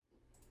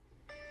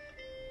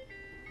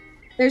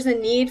There's a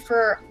need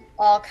for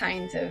all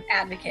kinds of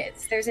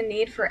advocates. There's a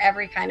need for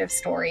every kind of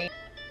story.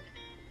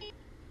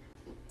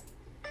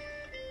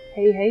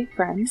 Hey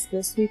friends,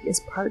 this week is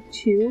part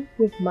 2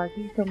 with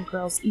Markie from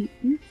Girls Eat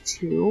Beef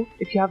 2.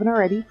 If you haven't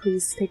already,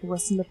 please take a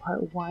listen to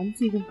part 1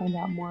 so you can find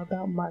out more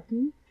about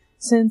Markie.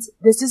 Since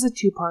this is a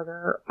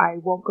 2-parter, I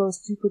won't go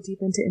super deep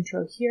into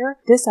intro here.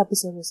 This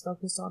episode is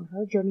focused on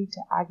her journey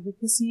to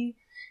advocacy,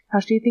 how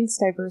she thinks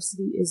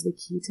diversity is the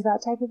key to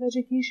that type of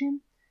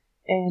education,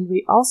 and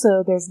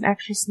there's an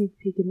extra sneak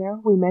peek in there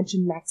we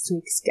mentioned next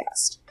week's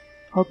guest.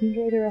 Hope you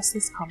enjoy the rest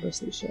of this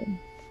conversation.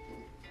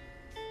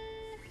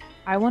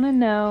 I want to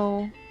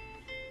know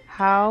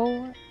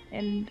how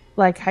you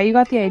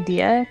got the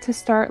idea to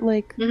start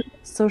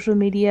social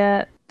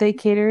media that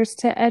caters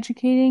to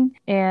educating,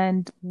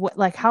 and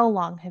how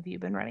long have you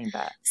been running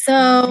that?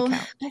 So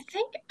account? I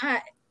think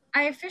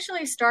I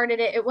officially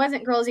started it. It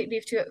wasn't Girls Eat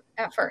Beef 2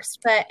 at first,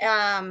 but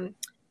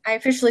I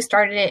officially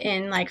started it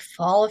in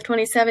fall of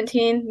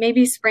 2017,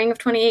 maybe spring of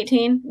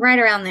 2018, right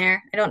around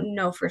there. I don't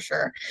know for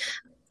sure.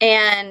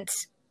 And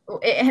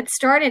it had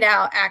started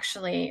out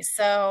actually.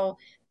 So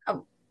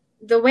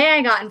the way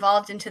I got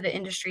involved into the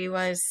industry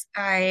was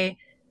I,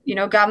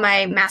 got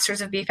my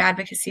Master's of Beef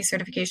Advocacy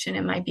certification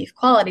and my Beef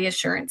Quality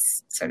Assurance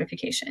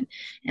certification.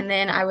 And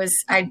then I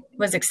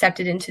was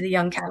accepted into the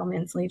Young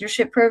Cattlemen's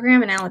Leadership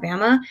Program in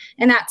Alabama.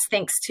 And that's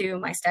thanks to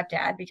my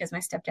stepdad, because my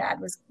stepdad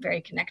was very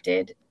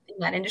connected in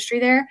that industry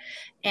there.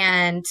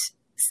 And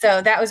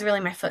so that was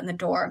really my foot in the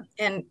door.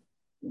 And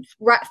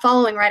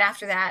following right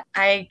after that,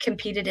 I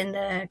competed in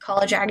the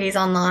College Aggies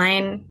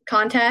Online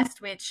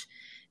contest, which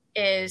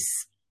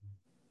is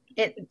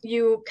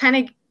you kind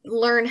of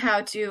learn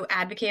how to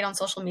advocate on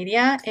social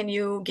media, and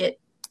you get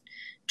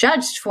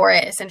judged for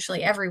it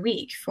essentially every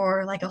week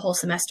for a whole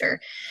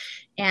semester.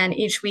 And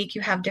each week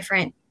you have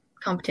different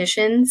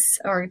competitions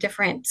or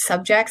different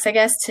subjects, I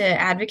guess, to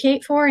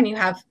advocate for. And you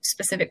have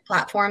specific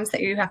platforms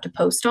that you have to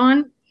post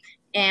on.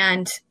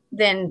 And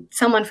then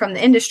someone from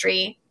the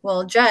industry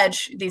will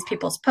judge these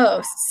people's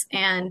posts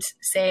and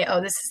say,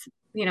 oh, this is,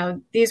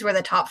 these were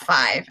the top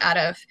 5 out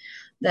of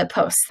the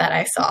posts that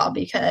I saw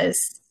because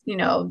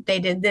they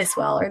did this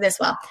well or this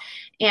well.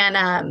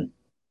 And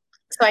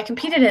so I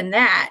competed in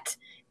that.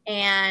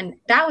 And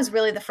that was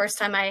really the first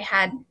time I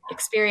had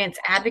experience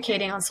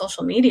advocating on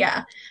social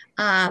media.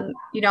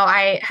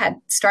 I had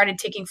started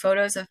taking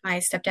photos of my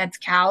stepdad's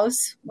cows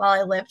while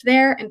I lived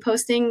there and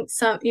posting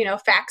some,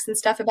 facts and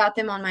stuff about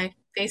them on my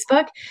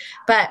Facebook.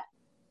 But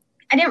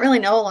I didn't really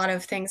know a lot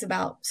of things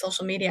about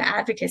social media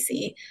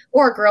advocacy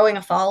or growing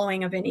a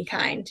following of any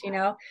kind,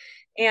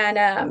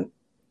 And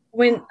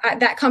when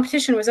that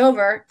competition was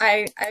over,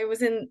 I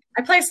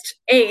placed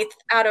 8th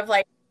out of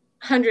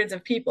hundreds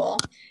of people.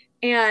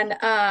 And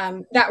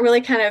that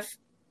really kind of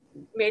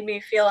made me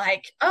feel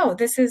oh,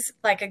 this is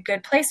a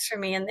good place for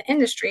me in the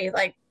industry.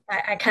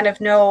 I kind of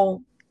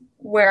know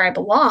where I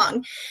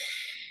belong.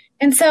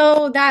 And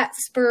so that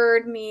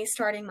spurred me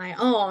starting my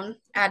own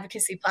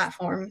advocacy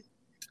platform.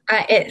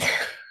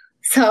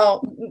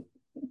 So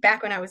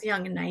back when I was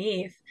young and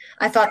naive,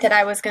 I thought that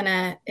I was going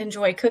to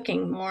enjoy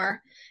cooking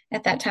more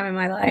at that time in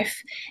my life.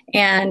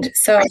 And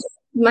so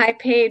my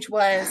page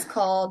was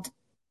called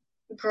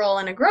Girl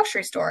in a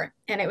Grocery Store.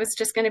 And it was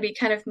just going to be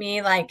kind of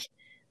me,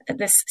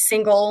 this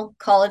single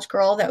college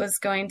girl that was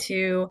going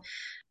to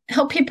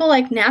help people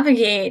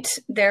navigate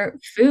their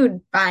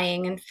food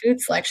buying and food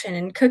selection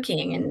and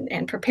cooking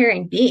and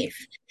preparing beef.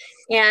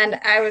 And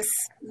I was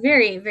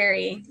very,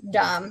 very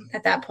dumb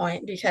at that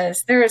point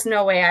because there was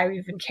no way I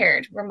even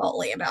cared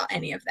remotely about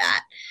any of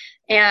that.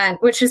 And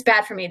which is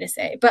bad for me to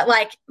say, but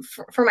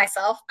for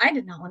myself, I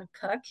did not want to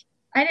cook.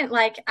 I didn't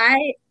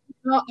I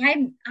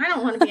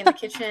don't want to be in the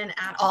kitchen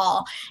at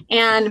all.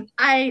 And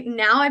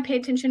I pay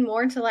attention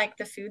more to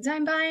the foods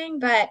I'm buying,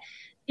 but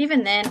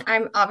even then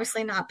I'm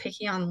obviously not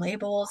picky on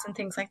labels and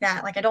things like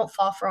that. I don't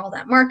fall for all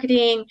that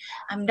marketing.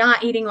 I'm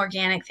not eating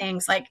organic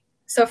things.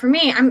 So for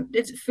me,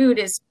 food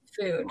is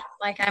food.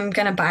 I'm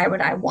going to buy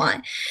what I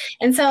want.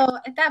 And so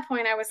at that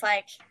point I was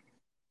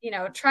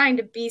trying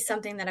to be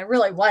something that I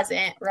really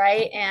wasn't,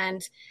 right?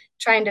 And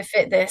trying to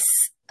fit this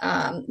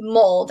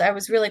mold. I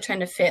was really trying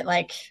to fit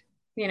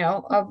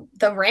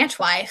the ranch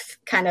wife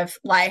kind of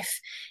life.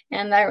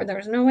 And there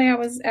was no way I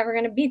was ever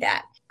going to be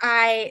that.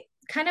 I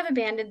kind of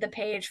abandoned the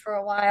page for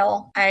a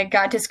while. I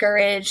got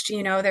discouraged.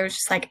 There was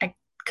just I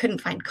couldn't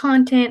find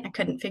content. I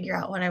couldn't figure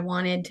out what I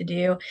wanted to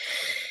do.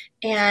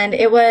 And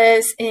it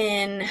was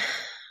in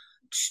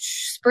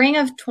spring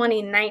of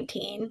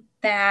 2019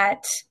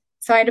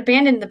 so I'd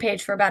abandoned the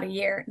page for about a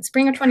year. In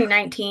spring of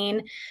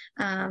 2019,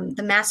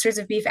 the Masters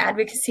of Beef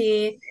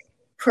Advocacy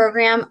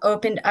program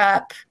opened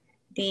up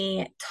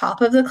the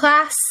top of the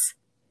class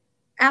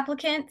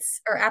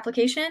applicants or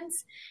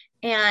applications.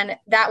 And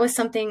that was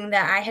something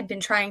that I had been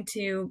trying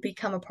to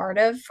become a part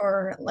of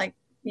for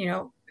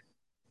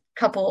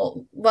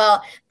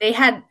they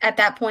had, at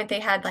that point, they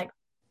had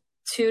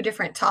 2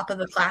 different top of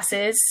the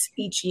classes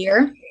each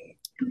year.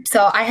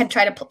 So I had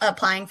tried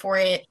applying for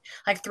it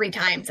 3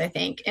 times, I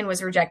think, and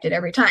was rejected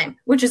every time,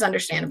 which is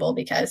understandable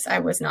because I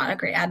was not a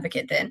great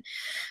advocate then.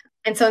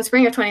 And so in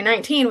spring of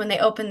 2019, when they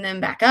opened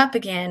them back up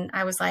again,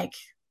 I was like,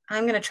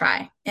 I'm going to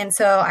try. And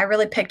so I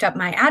really picked up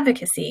my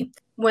advocacy.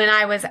 When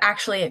I was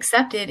actually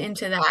accepted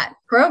into that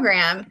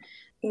program,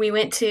 we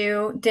went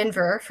to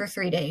Denver for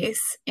 3 days.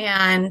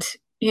 And,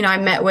 I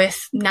met with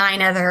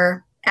 9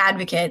 other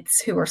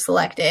advocates who were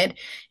selected.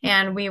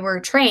 And we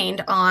were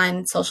trained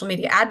on social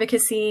media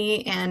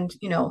advocacy and,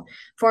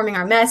 forming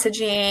our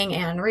messaging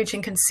and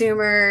reaching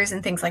consumers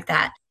and things like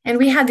that. And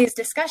we had these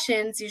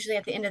discussions usually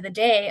at the end of the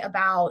day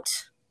about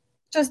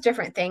just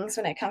different things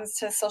when it comes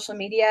to social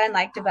media and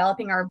like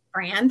developing our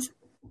brand.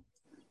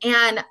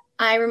 And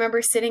I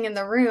remember sitting in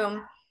the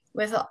room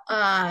with,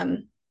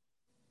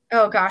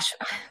 oh gosh,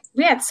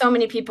 we had so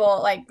many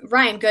people. Like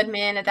Ryan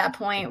Goodman at that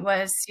point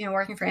was,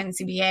 working for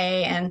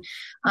NCBA, and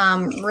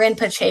Rin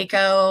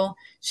Pacheco,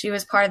 she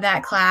was part of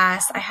that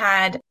class. I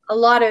had a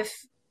lot of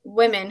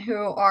women who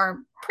are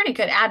pretty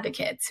good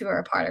advocates who are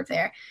a part of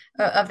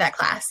that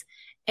class.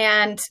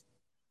 And,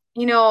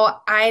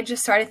 I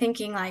just started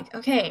thinking like,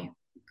 okay,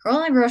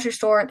 girl in a grocery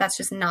store, that's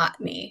just not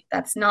me.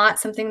 That's not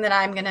something that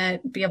I'm going to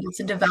be able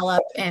to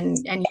develop and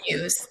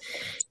use.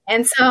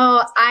 And so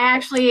I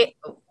actually,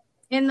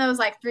 in those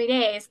like 3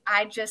 days,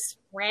 I just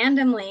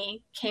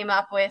randomly came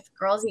up with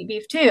Girls Eat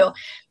Beef Too.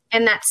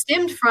 And that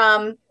stemmed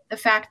from the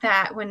fact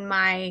that when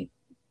my,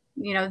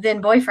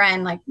 then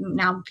boyfriend, like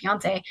now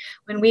fiance,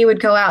 when we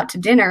would go out to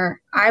dinner,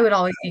 I would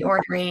always be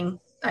ordering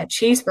a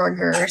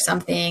cheeseburger or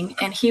something,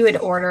 and he would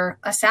order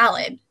a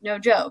salad, no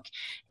joke.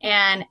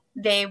 And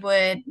the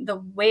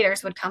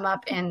waiters would come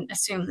up and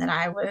assume that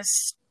I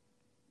was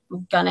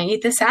gonna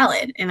eat the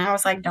salad. And I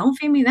was like, don't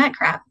feed me that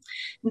crap.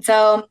 And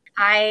so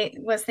I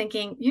was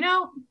thinking,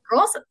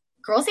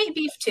 girls eat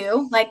beef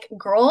too. Like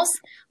girls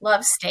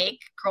love steak.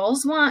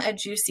 Girls want a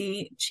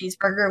juicy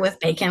cheeseburger with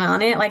bacon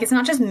on it. Like it's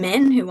not just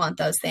men who want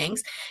those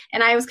things.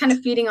 And I was kind of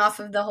feeding off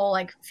of the whole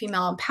like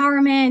female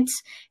empowerment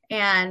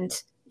and,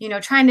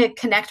 trying to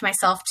connect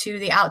myself to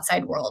the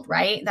outside world,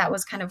 right? That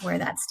was kind of where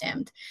that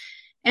stemmed.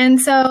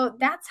 And so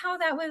that's how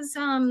that was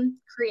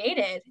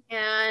created.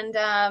 And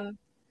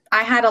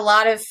I had a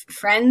lot of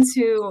friends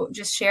who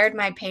just shared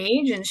my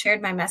page and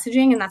shared my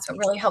messaging. And that's what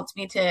really helped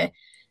me to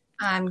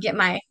get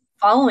my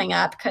following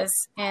up, because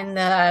in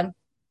the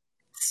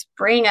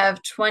spring of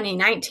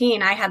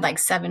 2019, I had like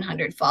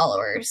 700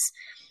 followers.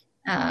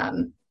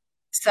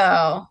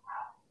 So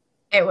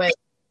it was,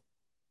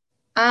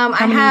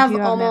 I have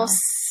almost,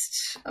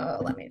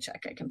 let me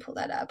check. I can pull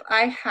that up.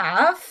 I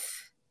have,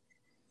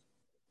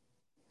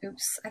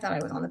 oops, I thought I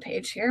was on the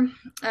page here.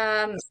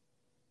 I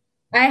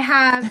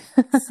have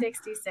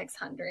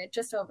 6,600,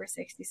 just over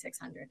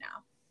 6,600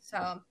 now.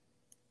 So,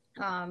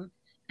 and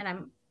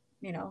I'm,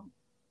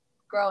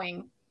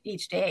 growing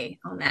each day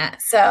on that.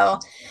 So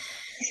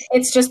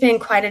it's just been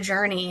quite a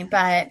journey,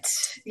 but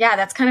yeah,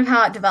 that's kind of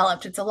how it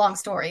developed. It's a long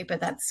story,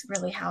 but that's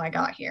really how I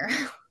got here.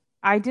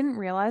 I didn't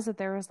realize that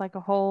there was like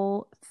a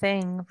whole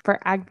thing for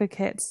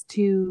advocates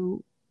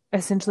to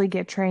essentially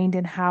get trained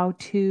in how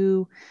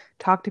to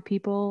talk to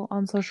people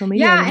on social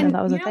media. Yeah, I didn't know and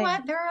that was you a know thing.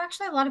 what? There are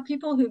actually a lot of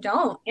people who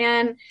don't.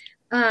 And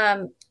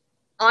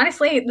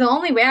honestly, the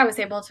only way I was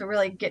able to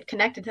really get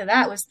connected to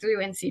that was through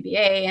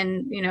NCBA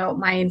and,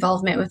 my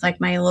involvement with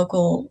like my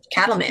local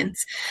cattlemen's.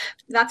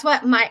 That's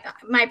what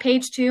my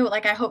page too,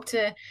 like I hope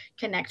to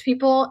connect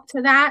people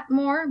to that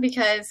more,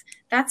 because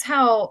that's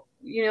how,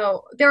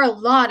 there are a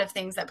lot of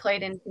things that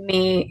played into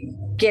me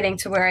getting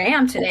to where I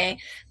am today,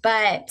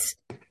 but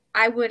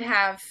I would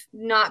have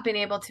not been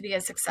able to be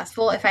as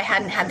successful if I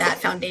hadn't had that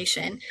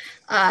foundation.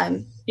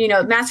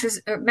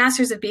 Masters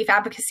of Beef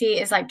Advocacy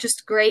is like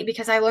just great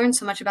because I learned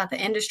so much about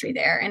the industry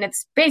there, and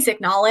it's basic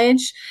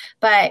knowledge,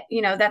 but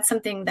that's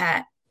something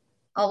that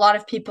a lot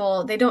of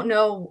people, they don't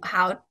know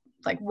how,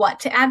 like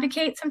what to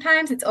advocate.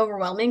 Sometimes it's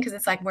overwhelming because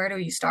it's like, where do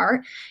you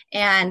start?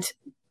 And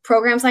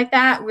programs like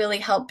that really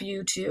help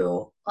you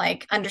to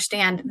like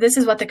understand this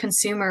is what the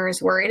consumer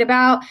is worried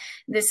about.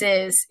 This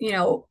is,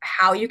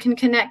 how you can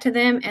connect to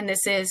them, and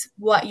this is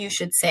what you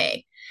should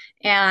say.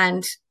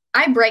 And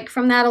I break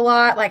from that a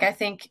lot. Like I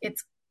think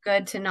it's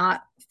good to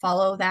not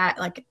follow that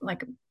like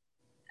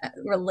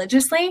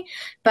religiously,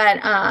 but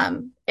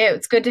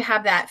it's good to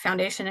have that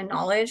foundation and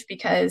knowledge,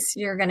 because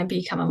you're going to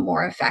become a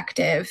more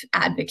effective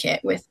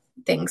advocate with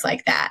things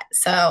like that.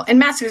 So, and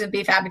Masters of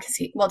Beef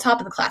Advocacy, well, top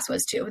of the class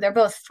was too. They're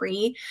both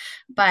free,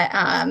 but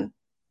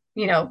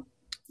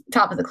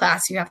top of the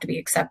class, you have to be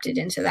accepted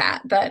into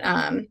that.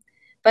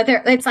 But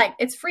there, it's like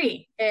it's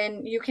free,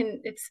 and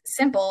it's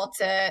simple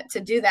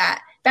to do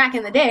that. Back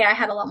in the day, I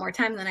had a lot more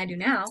time than I do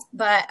now,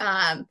 but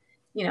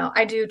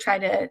I do try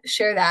to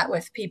share that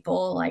with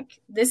people. Like,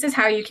 this is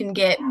how you can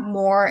get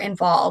more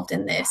involved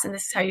in this, and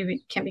this is how you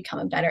can become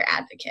a better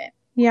advocate.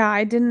 Yeah,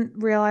 I didn't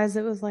realize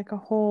it was like a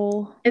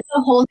whole. It's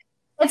a whole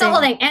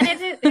thing, and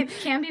it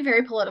can be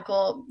very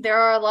political. There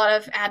are a lot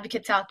of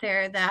advocates out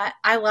there that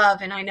I love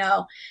and I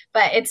know,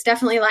 but it's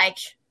definitely like,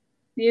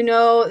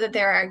 that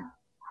there are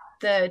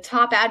the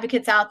top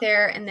advocates out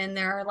there, and then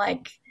there are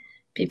like,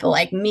 people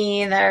like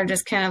me that are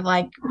just kind of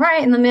like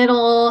right in the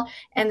middle.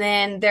 And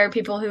then there are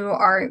people who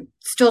are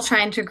still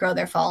trying to grow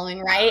their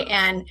following, right?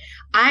 And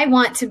I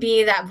want to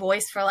be that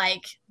voice for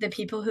like the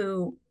people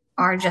who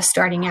are just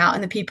starting out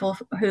and the people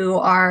who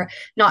are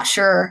not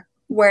sure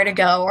where to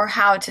go or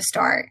how to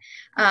start.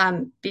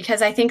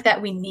 Because I think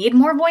that we need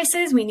more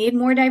voices, we need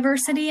more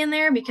diversity in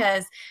there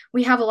because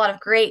we have a lot of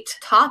great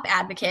top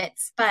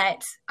advocates,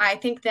 but I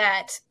think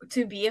that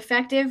to be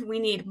effective, we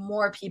need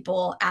more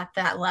people at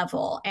that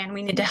level and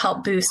we need to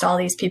help boost all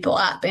these people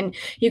up. And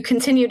you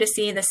continue to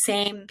see the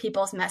same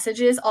people's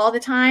messages all the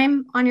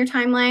time on your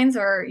timelines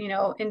or,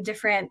 in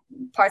different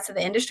parts of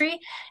the industry.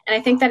 And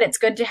I think that it's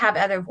good to have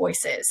other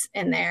voices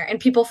in there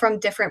and people from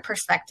different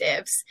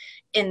perspectives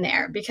in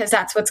there because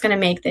that's what's going to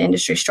make the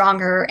industry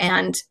stronger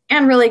and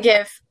really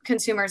give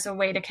consumers a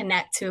way to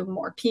connect to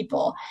more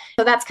people.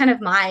 So that's kind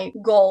of my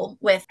goal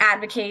with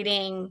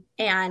advocating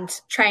and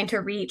trying to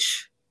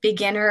reach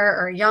beginner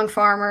or young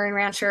farmer and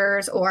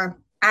ranchers or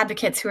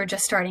advocates who are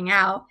just starting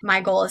out. My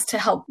goal is to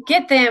help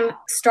get them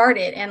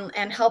started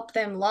and help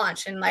them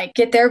launch and like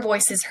get their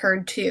voices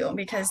heard too,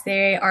 because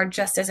they are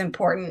just as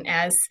important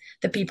as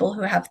the people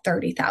who have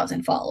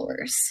 30,000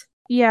 followers.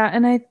 Yeah,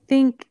 and I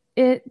think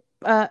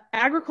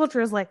agriculture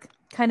is like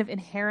kind of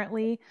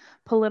inherently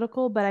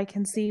political, but I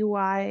can see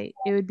why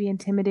it would be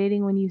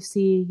intimidating when you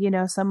see,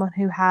 someone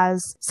who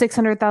has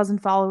 600,000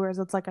 followers.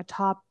 It's like a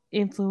top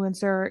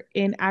influencer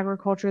in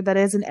agriculture that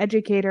is an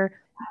educator,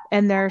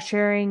 and they're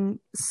sharing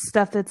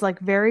stuff that's like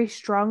very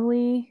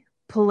strongly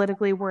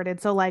politically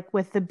worded. So like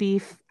with the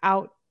beef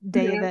out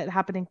day that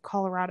happened in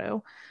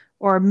Colorado,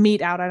 or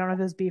meat out, I don't know if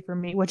it was beef or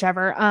meat,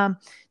 whichever,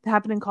 that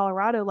happened in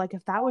Colorado. Like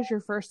if that was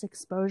your first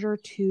exposure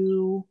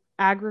to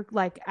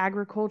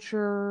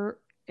agriculture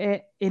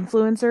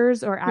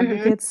influencers or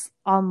advocates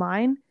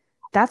online,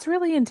 that's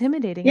really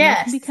intimidating.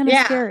 Yes, and that can be kind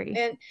of scary.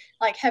 And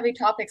like heavy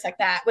topics like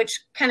that, which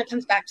kind of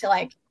comes back to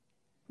like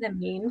the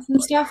memes and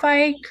stuff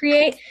I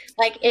create.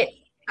 Like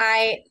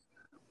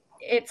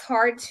it's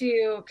hard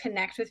to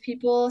connect with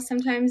people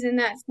sometimes in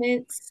that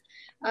sense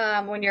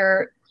when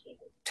you're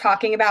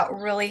talking about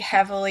really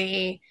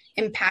heavily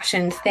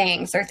impassioned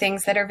things or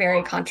things that are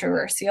very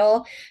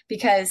controversial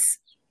because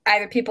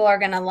either people are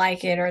going to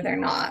like it or they're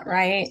not,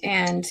 right?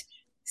 And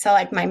so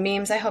like my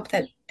memes, I hope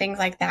that things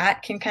like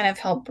that can kind of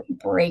help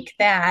break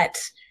that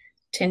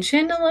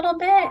tension a little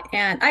bit.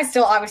 And I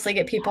still obviously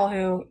get people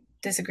who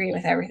disagree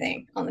with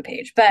everything on the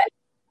page, but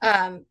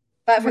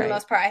for the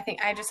most part, I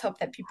think I just hope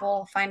that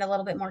people find a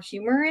little bit more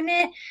humor in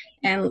it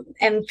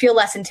and feel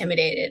less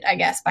intimidated, I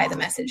guess, by the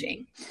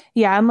messaging.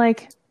 Yeah, I'm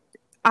like,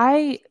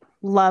 I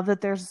love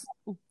that there's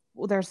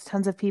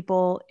tons of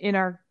people in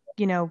our,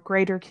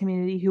 greater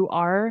community who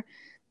are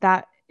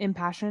that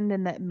impassioned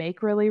and that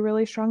make really,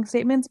 really strong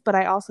statements. But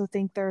I also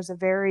think there's a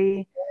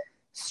very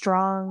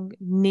strong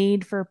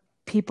need for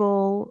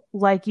people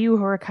like you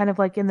who are kind of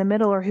like in the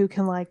middle or who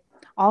can like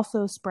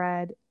also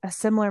spread a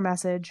similar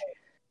message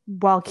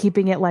while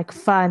keeping it like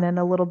fun and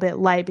a little bit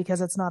light because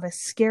it's not as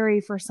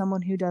scary for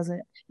someone who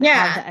doesn't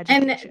have the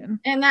education.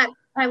 And that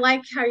I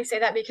like how you say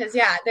that because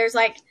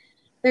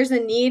there's a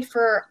need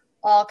for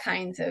all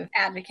kinds of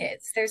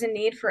advocates. There's a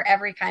need for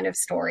every kind of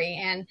story.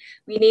 And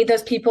we need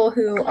those people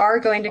who are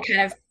going to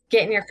kind of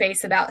get in your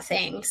face about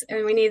things.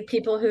 And we need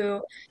people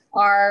who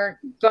are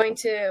going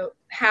to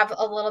have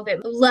a little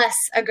bit less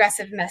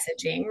aggressive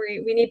messaging.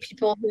 We need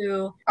people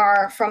who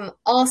are from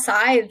all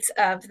sides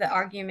of the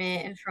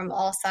argument and from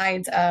all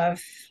sides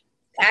of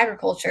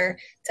agriculture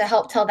to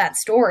help tell that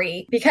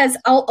story. Because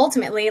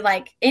ultimately,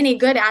 like any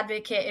good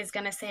advocate is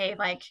going to say,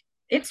 like,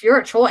 it's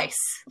your choice.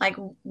 Like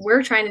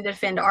we're trying to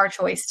defend our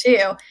choice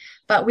too,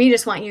 but we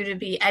just want you to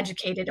be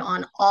educated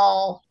on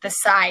all the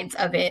sides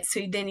of it.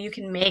 So then you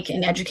can make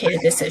an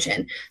educated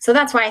decision. So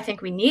that's why I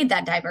think we need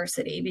that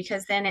diversity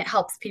because then it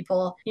helps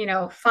people,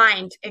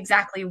 find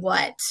exactly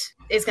what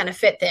is going to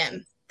fit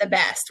them the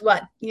best,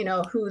 what,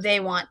 who they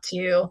want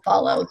to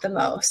follow the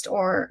most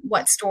or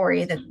what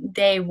story that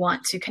they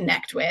want to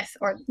connect with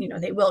or,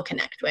 they will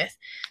connect with.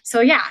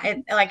 So yeah,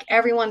 like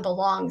everyone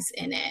belongs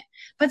in it.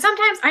 But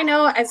sometimes I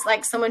know as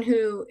like someone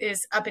who is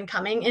up and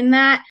coming in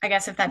that, I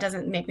guess if that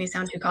doesn't make me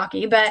sound too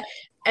cocky, but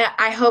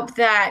I hope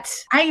that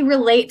I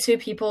relate to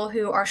people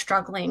who are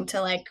struggling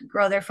to like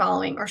grow their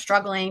following or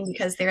struggling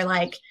because they're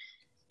like,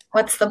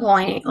 what's the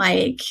point?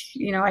 Like,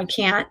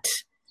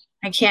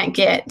 I can't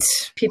get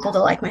people to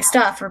like my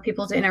stuff or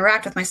people to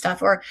interact with my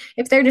stuff. Or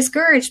if they're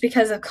discouraged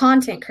because of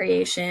content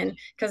creation,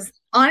 because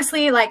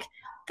honestly, like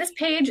this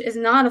page is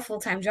not a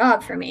full-time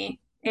job for me.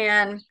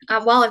 And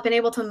while I've been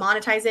able to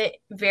monetize it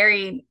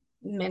very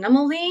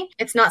minimally,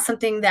 it's not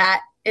something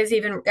that is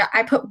even,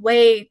 I put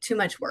way too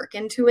much work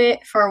into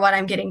it for what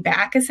I'm getting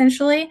back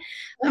essentially.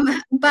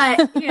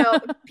 But,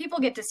 people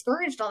get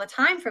discouraged all the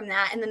time from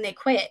that and then they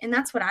quit. And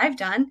that's what I've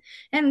done.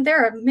 And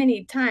there are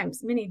many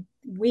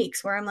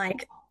weeks where I'm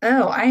like,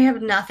 oh, I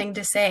have nothing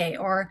to say,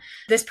 or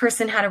this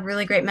person had a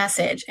really great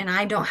message and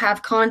I don't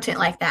have content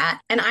like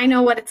that. And I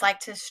know what it's like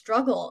to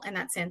struggle in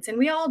that sense. And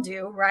we all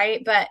do,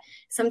 right? But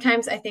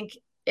sometimes I think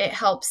it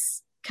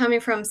helps coming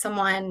from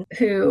someone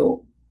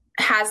who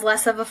has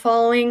less of a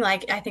following,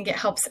 like I think it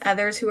helps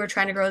others who are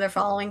trying to grow their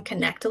following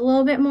connect a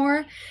little bit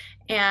more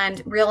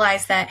and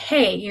realize that,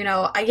 hey,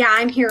 yeah,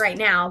 I'm here right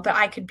now, but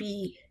I could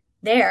be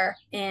there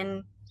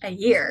in a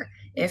year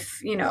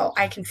if,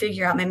 I can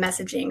figure out my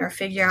messaging or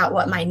figure out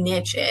what my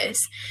niche is.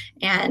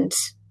 And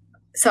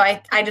so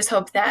I just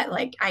hope that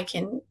like I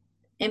can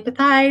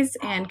empathize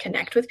and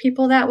connect with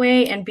people that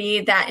way and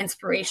be that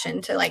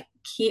inspiration to like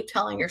keep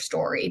telling your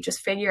story.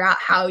 Just figure out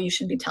how you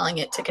should be telling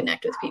it to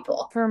connect with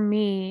people. For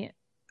me,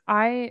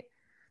 I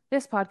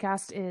this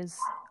podcast is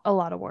a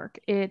lot of work.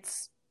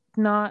 It's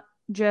not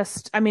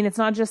it's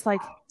not just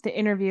like the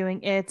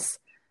interviewing, it's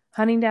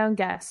hunting down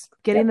guests,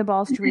 getting the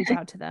balls to reach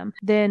out to them.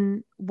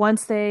 Then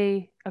once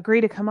they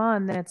agree to come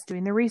on, then it's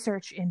doing the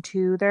research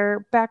into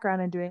their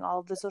background and doing all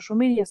of the social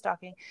media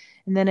stalking.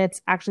 And then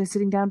it's actually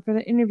sitting down for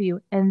the interview.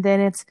 And then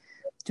it's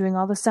doing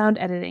all the sound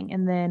editing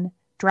and then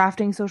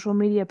drafting social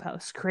media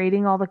posts,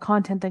 creating all the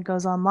content that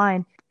goes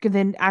online,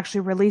 then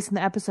actually releasing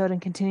the episode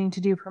and continuing to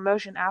do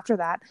promotion after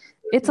that.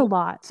 It's a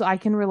lot. So I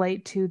can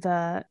relate to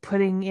the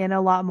putting in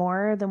a lot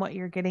more than what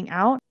you're getting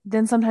out.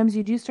 Then sometimes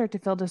you do start to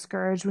feel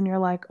discouraged when you're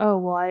like, oh,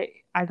 well,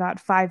 I got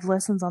 5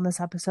 listens on this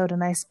episode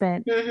and I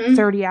spent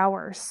 30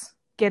 hours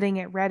getting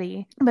it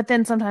ready. But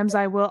then sometimes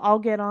I'll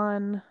get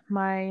on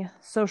my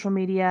social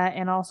media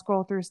and I'll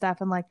scroll through stuff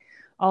and like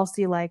I'll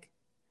see like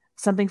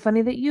something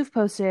funny that you've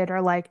posted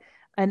or like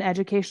an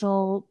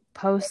educational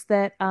post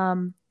that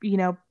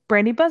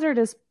Brandy Buzzard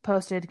has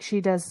posted.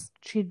 She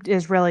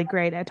is really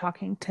great at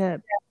talking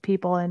to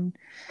people and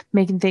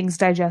making things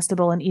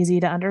digestible and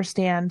easy to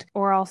understand.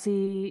 Or I'll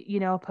see,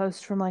 a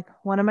post from like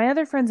one of my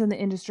other friends in the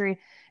industry.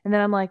 And then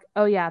I'm like,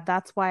 oh yeah,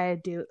 that's why I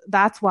do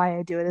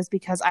it, is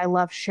because I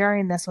love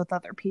sharing this with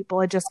other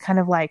people. It just kind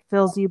of like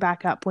fills you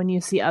back up when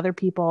you see other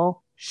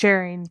people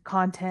sharing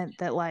content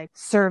that like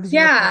serves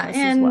your purpose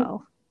as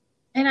well.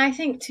 And I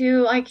think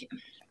too, like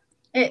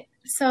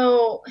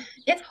so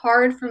it's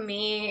hard for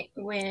me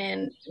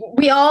when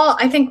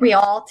I think we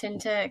all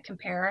tend to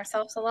compare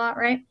ourselves a lot,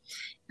 right?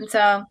 And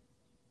so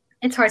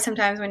it's hard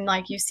sometimes when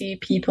like you see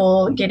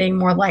people getting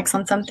more likes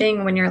on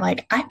something when you're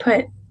like, I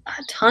put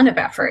a ton of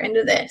effort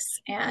into this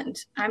and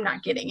I'm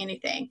not getting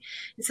anything.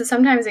 And so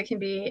sometimes it can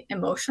be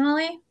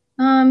emotionally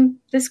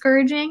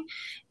discouraging.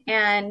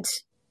 And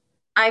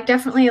I've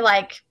definitely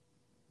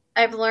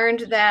I've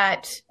learned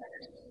that,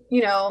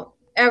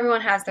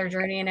 everyone has their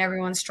journey and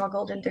everyone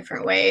struggled in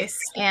different ways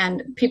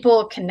and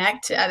people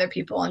connect to other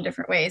people in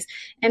different ways.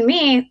 And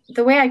me,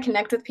 the way I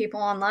connect with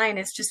people online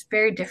is just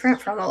very different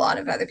from a lot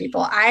of other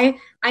people. I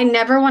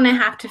never want to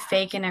have to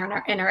fake an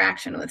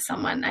interaction with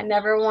someone. I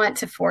never want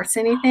to force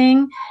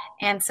anything.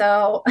 And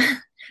so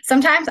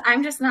sometimes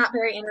I'm just not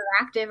very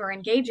interactive or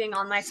engaging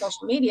on my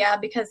social media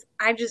because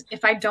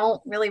if I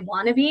don't really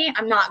want to be,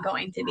 I'm not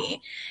going to be.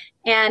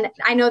 And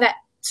I know that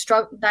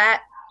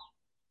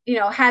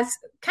has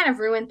kind of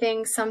ruined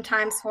things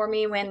sometimes for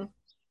me when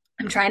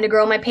I'm trying to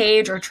grow my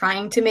page or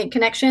trying to make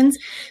connections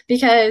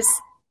because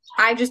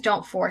I just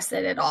don't force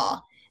it at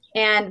all.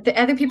 And the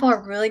other people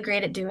are really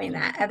great at doing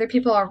that. Other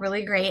people are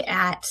really great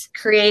at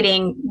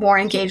creating more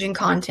engaging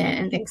content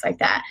and things like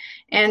that.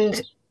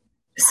 And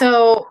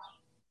so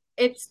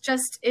it's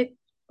just,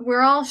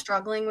 we're all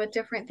struggling with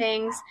different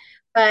things,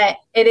 but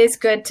it is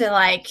good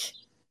to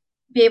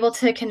be able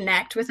to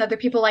connect with other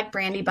people like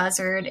Brandy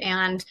Buzzard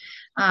and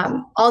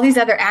all these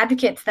other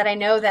advocates that I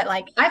know that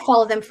I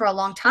followed them for a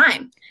long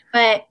time,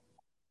 but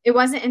it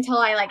wasn't until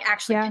I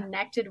actually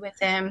connected with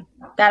them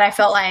that I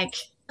felt like,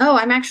 oh,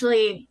 I'm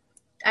actually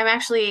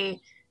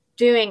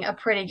doing a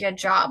pretty good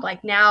job.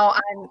 Like now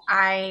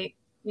I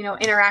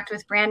interact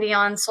with Brandy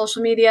on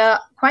social media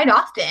quite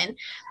often,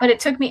 but it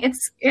took me,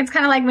 it's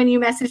kind of like when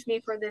you messaged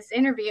me for this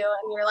interview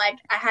and you're like,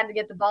 I had to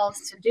get the balls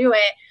to do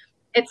it.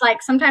 It's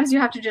like sometimes you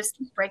have to just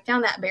break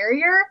down that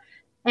barrier,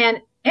 and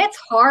it's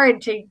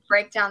hard to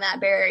break down that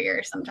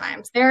barrier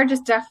sometimes. There are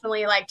just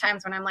definitely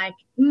times when I'm like,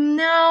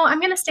 no, I'm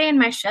going to stay in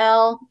my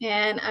shell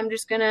and I'm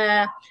just going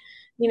to,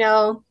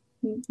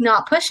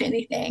 not push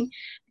anything.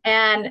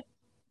 And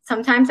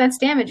sometimes that's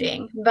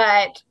damaging,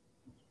 but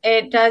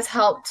it does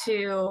help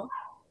to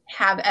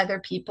have other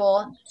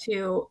people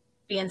to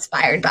be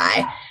inspired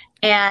by.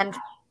 And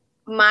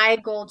my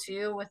goal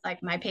too with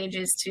my page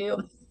is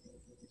to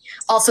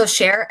also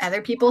share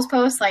other people's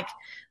posts.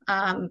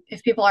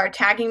 If people are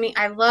tagging me,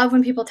 I love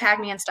when people tag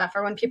me and stuff,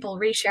 or when people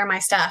reshare my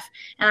stuff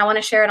and I want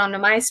to share it onto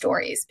my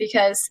stories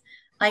because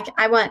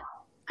I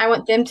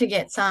want them to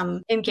get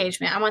some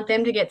engagement. I want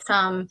them to get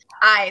some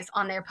eyes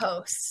on their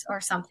posts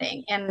or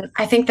something. And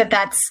I think that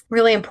that's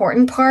really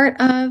important part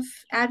of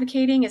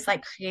advocating is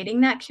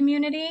creating that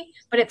community,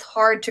 but it's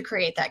hard to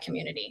create that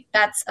community.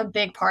 That's a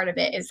big part of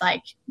it is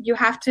you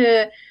have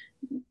to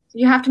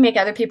make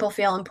other people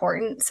feel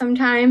important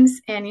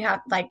sometimes, and you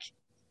have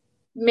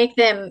make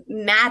them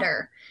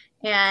matter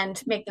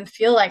and make them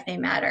feel like they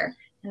matter.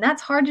 And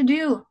that's hard to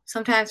do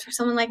sometimes for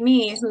someone like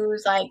me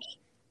who's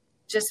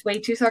just way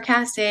too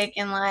sarcastic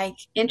and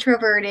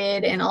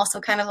introverted and also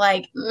kind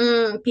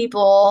of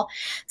people.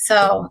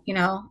 So,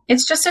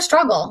 it's just a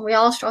struggle. We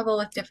all struggle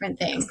with different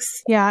things.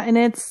 Yeah. And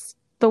it's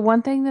The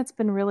one thing that's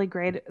been really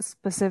great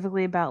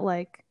specifically about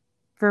like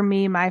for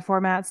me, my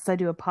format since I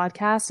do a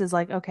podcast is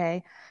like,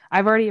 okay,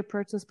 I've already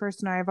approached this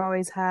person or I've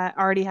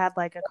already had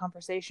like a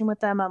conversation with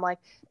them. I'm like,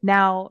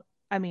 now,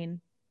 I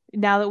mean,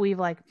 now that we've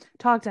like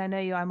talked, I know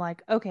you, I'm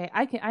like, okay,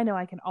 I know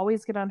I can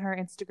always get on her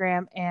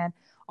Instagram and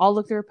I'll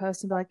look through her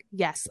post and be like,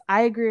 yes,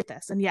 I agree with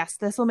this. And yes,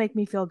 this will make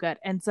me feel good.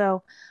 And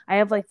so I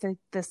have like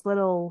this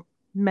little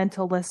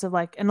mental list of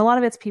like, and a lot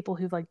of it's people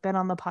who've like been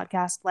on the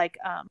podcast, like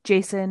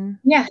Jason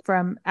Yeah.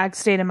 from Ag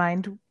State of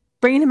Mind,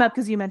 bringing him up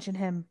because you mentioned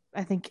him,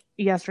 I think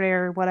yesterday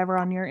or whatever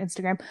on your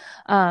Instagram.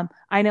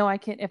 I know I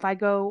can, if I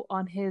go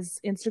on his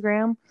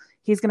Instagram,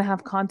 he's going to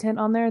have content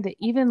on there that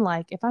even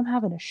like if I'm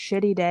having a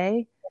shitty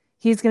day,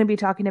 he's going to be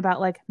talking about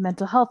like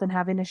mental health and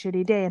having a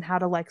shitty day and how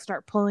to like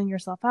start pulling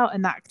yourself out.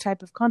 And that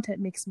type of content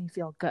makes me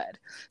feel good.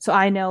 So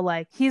I know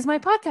like he's my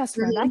podcast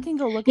friend. I can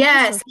go look at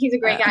Yes, his he's a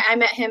great guy. I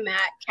met him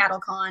at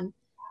CattleCon.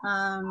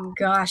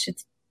 Gosh,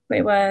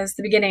 it was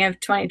the beginning of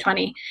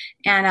 2020,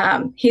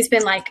 and he's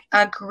been like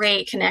a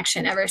great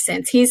connection ever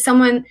since. He's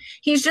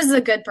just a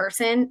good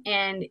person,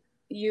 and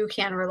you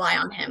can rely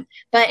on him.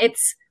 But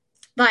it's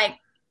like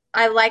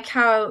I like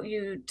how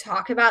you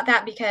talk about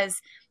that because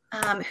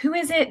who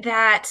is it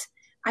that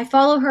I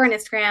follow her on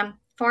Instagram?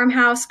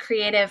 Farmhouse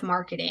Creative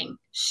Marketing.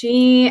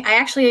 I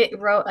actually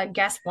wrote a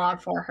guest blog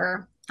for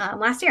her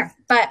last year,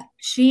 but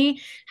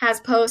she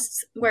has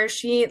posts where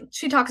she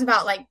talks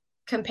about like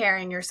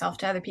comparing yourself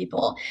to other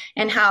people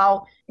and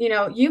how,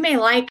 you may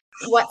like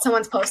what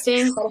someone's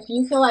posting, but if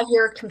you feel like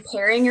you're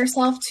comparing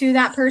yourself to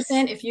that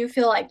person, if you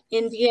feel like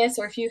envious,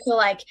 or if you feel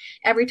like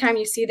every time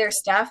you see their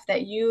stuff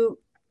that you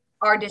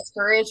are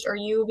discouraged or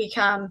you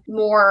become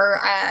more,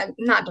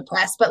 not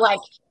depressed, but like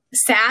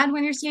sad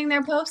when you're seeing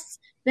their posts,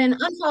 then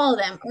unfollow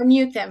them or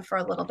mute them for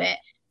a little bit.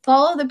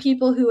 Follow the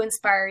people who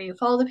inspire you.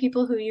 Follow the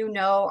people who you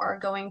know are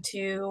going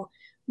to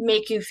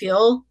make you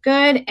feel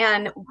good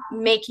and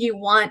make you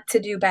want to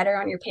do better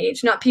on your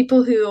page, not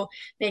people who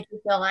make you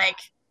feel like,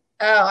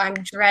 oh, I'm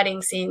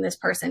dreading seeing this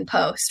person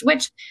post,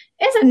 which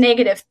is a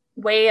negative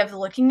way of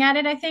looking at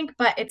it, I think,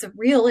 but it's a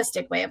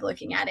realistic way of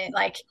looking at it.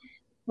 Like,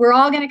 we're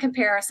all going to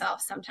compare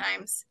ourselves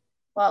sometimes.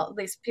 Well, at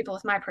least people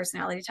with my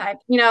personality type,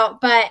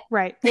 but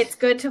right. It's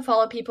good to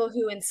follow people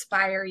who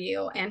inspire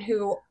you and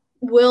who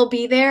will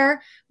be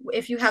there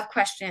if you have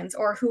questions,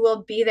 or who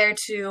will be there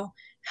to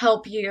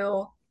help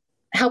you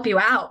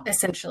out,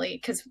 essentially.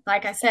 Because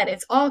like I said,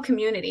 it's all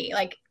community.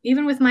 Like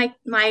even with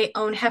my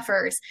own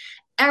heifers,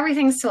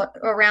 everything's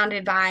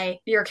surrounded by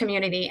your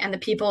community and the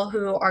people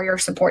who are your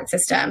support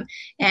system.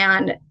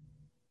 And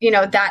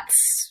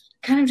that's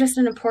kind of just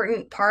an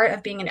important part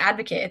of being an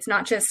advocate. It's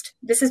not just,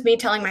 this is me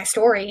telling my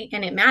story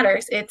and it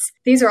matters. It's,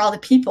 these are all the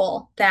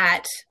people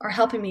that are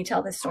helping me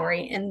tell this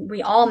story, and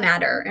we all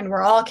matter and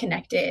we're all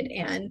connected.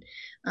 And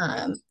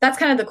that's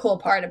kind of the cool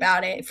part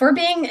about it. For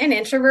being an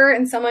introvert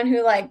and someone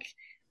who like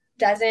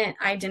doesn't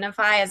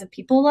identify as a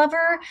people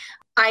lover,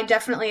 I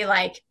definitely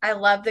I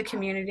love the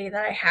community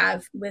that I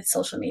have with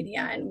social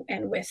media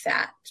and with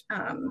that,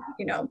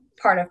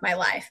 part of my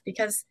life,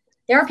 because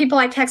there are people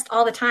I text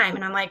all the time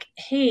and I'm like,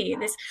 hey,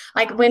 this,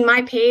 like when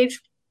my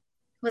page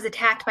was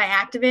attacked by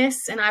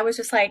activists and I was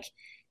just like,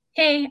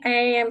 hey, I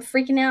am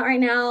freaking out right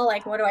now.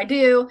 Like, what do I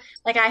do?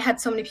 Like, I had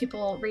so many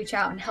people reach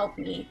out and help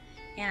me.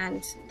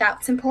 And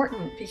that's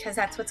important because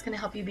that's what's going to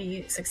help you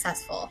be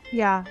successful.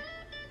 Yeah.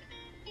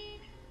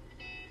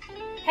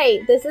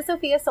 Hey, this is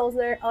Sophia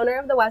Solzner, owner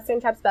of the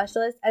Western Chop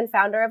Specialist and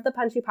founder of the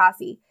Punchy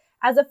Posse.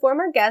 As a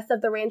former guest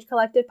of the Range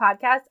Collective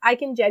podcast, I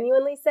can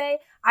genuinely say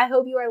I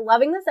hope you are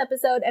loving this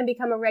episode and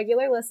become a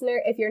regular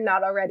listener if you're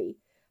not already.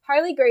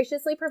 Harley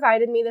graciously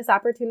provided me this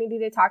opportunity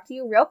to talk to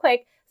you real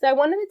quick, so I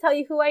wanted to tell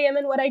you who I am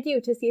and what I do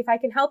to see if I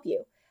can help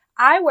you.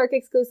 I work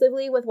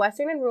exclusively with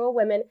Western and rural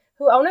women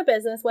who own a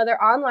business,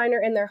 whether online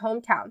or in their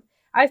hometown.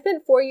 I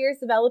spent 4 years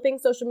developing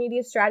social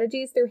media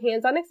strategies through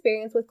hands-on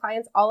experience with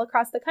clients all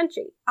across the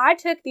country. I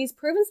took these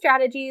proven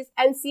strategies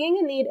and, seeing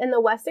a need in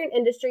the Western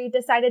industry,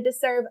 decided to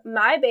serve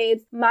my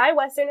babes, my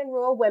Western and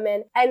rural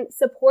women, and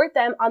support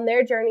them on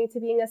their journey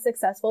to being a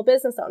successful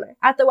business owner.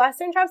 At the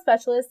Western Chop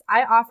Specialist,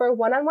 I offer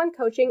one-on-one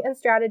coaching and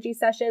strategy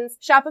sessions,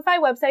 Shopify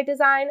website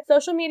design,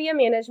 social media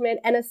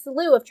management, and a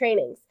slew of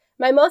trainings.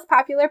 My most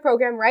popular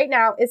program right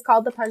now is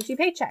called the Punchy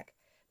Paycheck.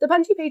 The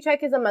Punchy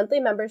Paycheck is a monthly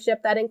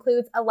membership that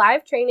includes a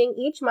live training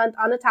each month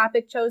on a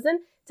topic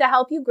chosen to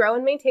help you grow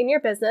and maintain your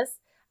business,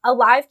 a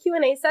live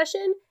Q&A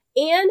session,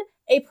 and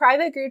a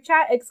private group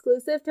chat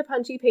exclusive to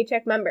Punchy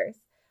Paycheck members.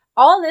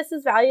 All this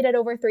is valued at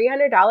over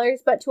 $300,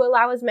 but to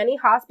allow as many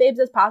Hoss babes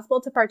as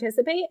possible to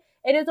participate,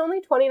 it is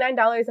only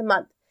 $29 a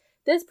month.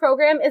 This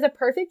program is a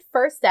perfect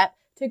first step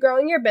to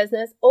growing your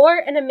business, or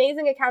an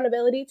amazing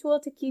accountability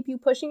tool to keep you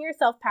pushing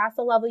yourself past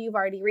the level you've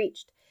already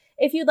reached.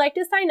 If you'd like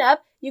to sign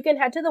up, you can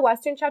head to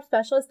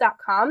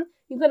thewesternchopspecialist.com.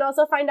 You can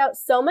also find out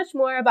so much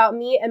more about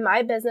me and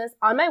my business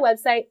on my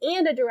website,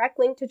 and a direct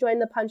link to join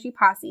the Punchy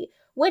Posse,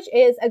 which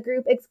is a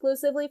group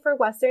exclusively for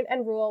Western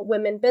and rural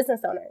women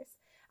business owners.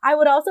 I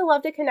would also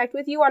love to connect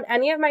with you on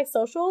any of my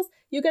socials.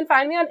 You can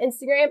find me on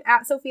Instagram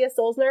at Sophia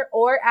Solzner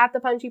or at The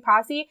Punchy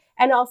Posse,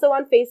 and also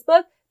on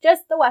Facebook,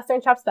 just The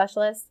Western Chop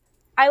Specialist.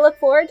 I look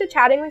forward to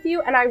chatting with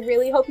you, and I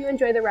really hope you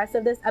enjoy the rest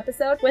of this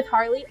episode with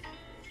Harley.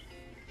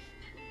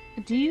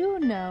 Do you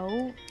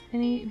know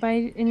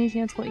by any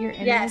chance what your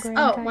Yes. Enneagram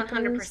Oh, type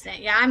 100%. is?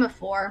 Yeah, I'm a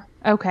 4.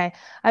 Okay.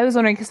 I was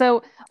wondering,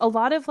 so a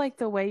lot of like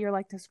the way you're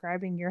like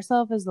describing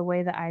yourself is the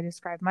way that I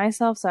describe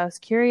myself. So I was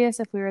curious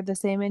if we were the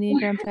same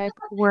Enneagram type.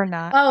 We're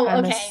not. Oh,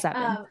 I'm a okay.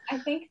 7. I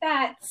think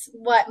that's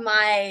what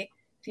my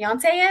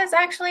fiance is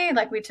actually.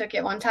 Like we took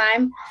it one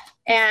time,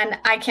 and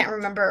I can't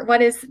remember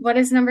what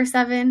is number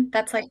 7.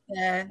 That's like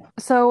the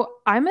So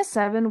I'm a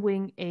 7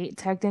 wing 8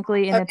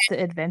 technically, and okay. it's the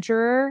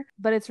adventurer,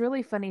 but it's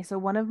really funny. So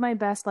one of my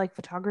best like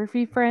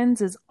photography friends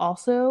is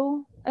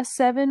also a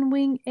 7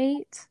 wing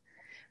 8,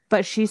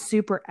 but she's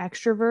super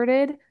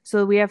extroverted.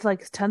 So we have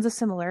like tons of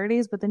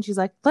similarities, but then she's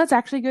like, let's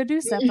actually go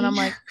do stuff. And I'm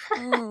like,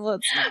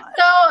 let's not.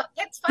 So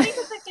it's funny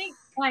because I think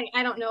like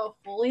I don't know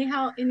fully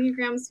how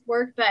Enneagrams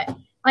work, but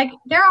like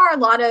there are a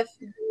lot of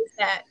ways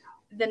that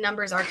the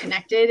numbers are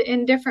connected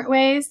in different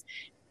ways.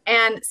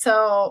 And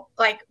so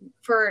like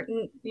for,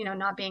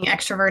 not being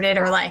extroverted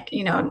or like,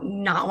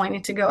 not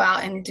wanting to go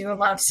out and do a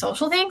lot of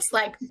social things,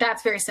 like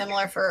that's very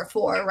similar for a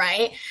 4,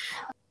 right?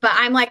 But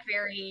I'm like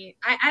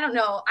I don't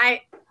know.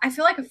 I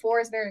feel like a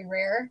 4 is very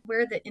rare.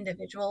 We're the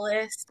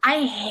individualist.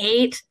 I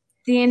hate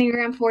the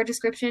Enneagram 4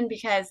 description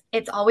because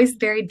it's always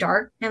very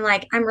dark. And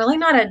like, I'm really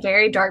not a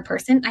very dark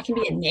person. I can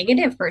be a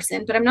negative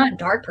person, but I'm not a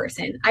dark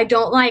person. I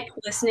don't like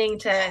listening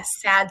to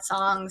sad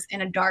songs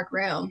in a dark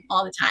room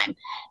all the time.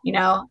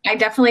 I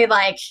definitely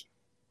like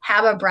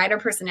have a brighter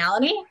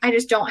personality. I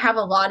just don't have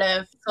a lot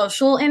of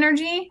social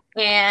energy.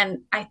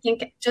 And I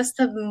think just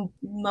the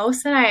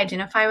most that I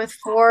identify with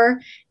 4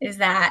 is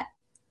that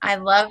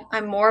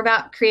I'm more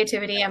about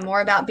creativity. I'm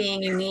more about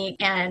being unique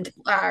and,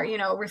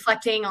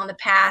 reflecting on the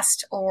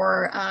past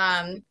or,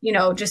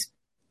 just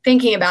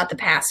thinking about the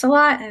past a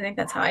lot. I think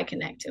that's how I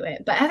connect to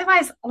it. But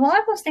otherwise, a lot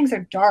of those things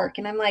are dark.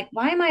 And I'm like,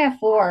 why am I a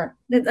 4?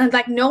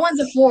 Like, no one's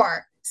a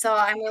 4. So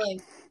I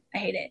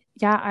hate it.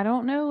 Yeah, I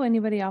don't know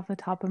anybody off the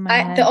top of my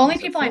head. The only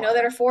people I know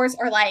that are 4s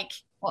are like,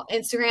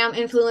 Instagram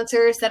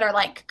influencers that are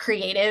like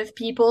creative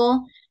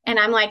people. And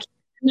I'm like,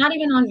 not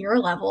even on your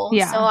level.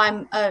 Yeah. So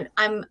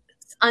I'm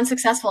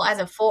unsuccessful as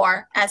a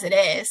 4 as it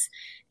is.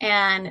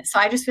 And so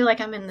I just feel like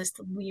I'm in this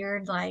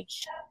weird like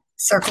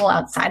circle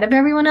outside of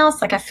everyone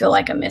else. Like I feel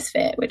like a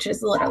misfit, which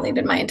has literally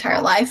been my entire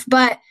life.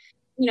 But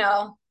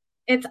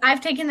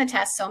I've taken the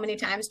test so many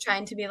times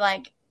trying to be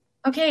like,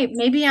 okay,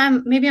 maybe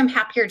I'm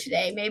happier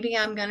today. Maybe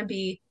I'm gonna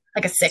be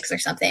like a 6 or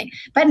something.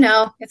 But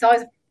no, it's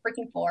always a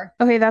freaking 4.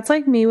 Okay, that's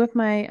like me with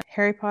my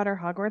Harry Potter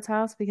Hogwarts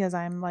house because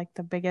I'm like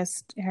the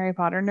biggest Harry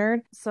Potter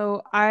nerd.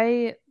 So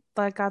I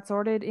like got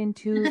sorted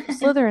into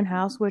Slytherin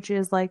house, which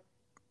is like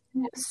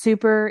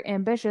super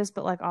ambitious,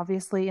 but like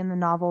obviously in the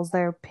novels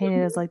they're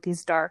painted as like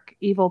these dark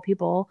evil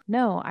people.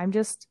 No, I'm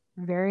just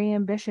very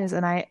ambitious,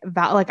 and I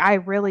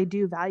really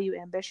do value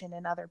ambition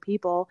in other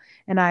people,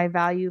 and I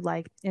value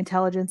like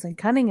intelligence and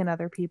cunning in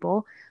other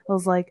people. I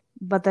was like,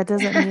 but that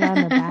doesn't mean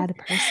I'm a bad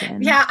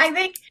person. Yeah, I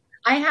think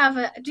I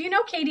have do you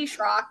know Katie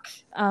Schrock?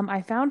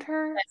 I found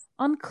her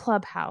on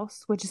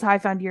Clubhouse, which is how I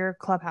found your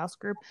Clubhouse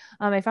group.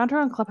 I found her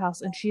on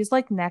Clubhouse, and she's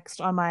like next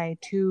on my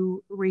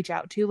to reach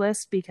out to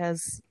list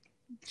because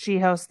she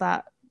hosts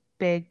that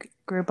big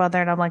group on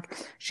there, and I'm like,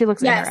 she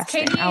looks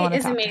interesting. Katie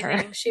is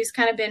amazing. She's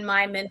kind of been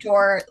my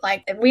mentor.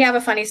 Like, we have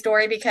a funny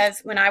story because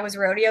when I was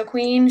rodeo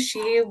queen,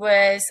 she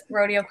was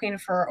rodeo queen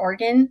for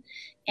Oregon,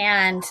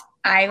 and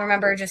I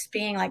remember just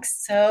being like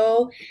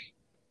so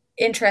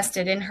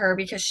interested in her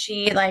because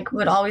she like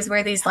would always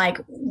wear these like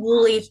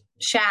woolly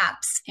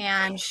chaps,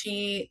 and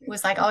she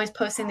was like always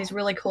posting these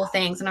really cool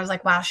things, and I was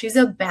like, wow, she's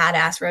a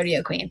badass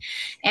rodeo queen.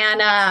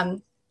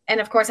 And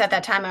of course, at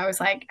that time, I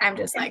was like, I'm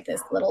just like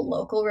this little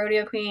local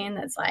rodeo queen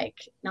that's like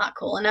not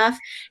cool enough.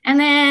 And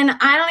then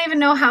I don't even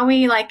know how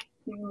we like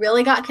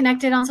really got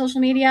connected on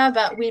social media,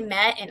 but we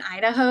met in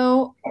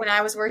Idaho when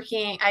I was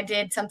working. I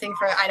did something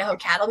for Idaho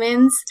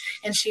Cattlemen's,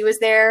 and she was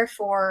there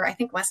for, I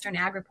think, Western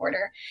Ag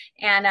Reporter.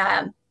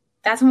 And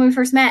that's when we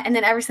first met. And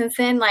then ever since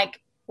then,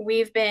 like,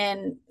 we've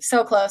been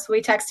so close.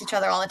 We text each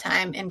other all the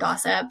time and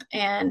gossip.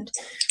 And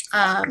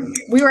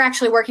we were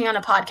actually working on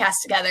a podcast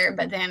together,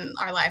 but then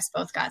our lives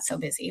both got so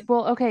busy.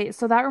 Well, okay.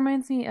 So that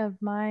reminds me of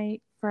my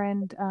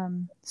friend,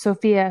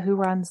 Sophia, who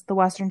runs the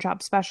Western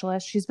Chop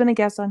Specialist. She's been a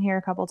guest on here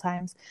a couple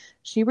times.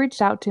 She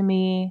reached out to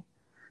me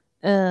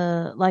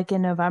like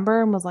in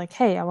November and was like,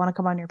 hey, I want to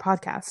come on your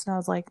podcast. And I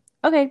was like,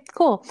 okay,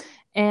 cool.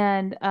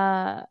 And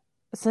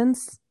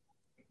since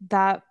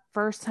that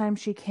first time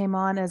she came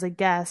on as a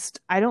guest,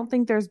 I don't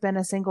think there's been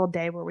a single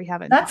day where we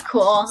haven't. That's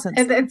cool.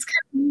 It's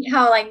kind of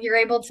how like you're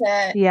able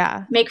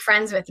to make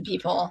friends with the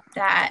people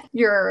that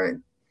you're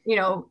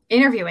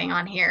interviewing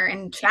on here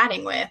and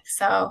chatting with.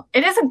 So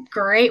it is a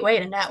great way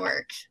to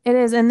network. It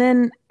is. And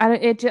then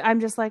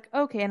I'm just like,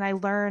 okay. And I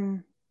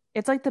learn,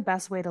 it's like the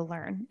best way to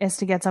learn is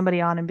to get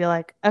somebody on and be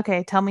like,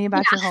 okay, tell me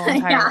about your whole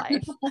entire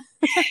life.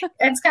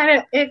 It's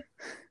kind of,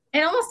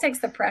 it almost takes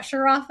the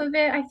pressure off of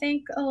it, I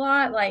think, a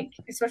lot, like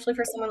especially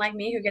for someone like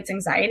me who gets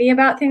anxiety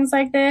about things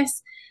like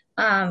this.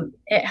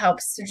 It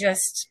helps to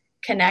just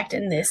connect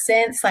in this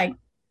sense. Like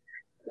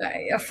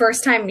a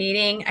first time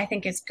meeting, I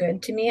think is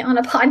good to me on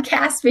a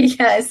podcast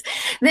because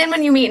then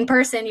when you meet in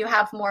person, you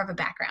have more of a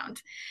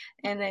background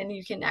and then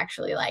you can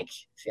actually like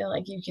feel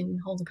like you can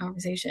hold a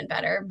conversation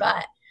better.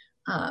 But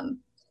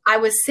I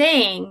was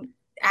saying,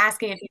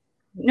 asking if you,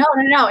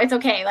 no, it's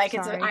okay. Like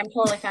Sorry. I'm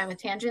totally fine with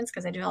tangents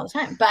because I do it all the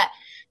time. But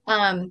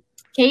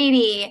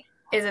Katie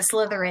is a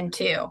Slytherin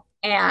too.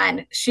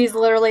 And she's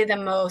literally the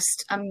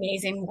most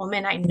amazing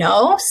woman I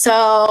know.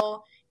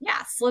 So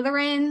yeah,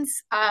 Slytherins,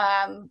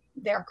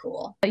 they're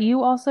cool.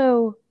 You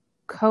also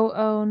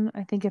co-own,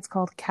 I think it's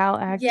called Cal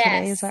Ag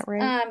Today. Is Yes. that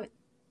right?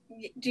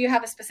 Do you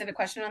have a specific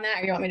question on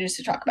that, or you want me just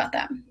to talk about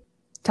that?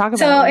 Talk about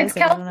So it. it's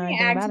I don't know California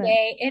anything Ag about it.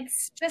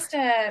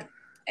 Today.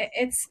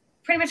 It's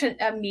pretty much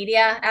a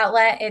media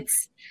outlet.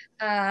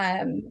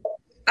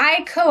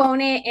 I co-own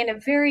it in a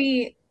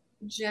very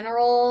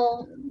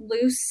general,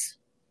 loose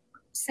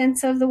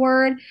sense of the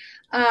word,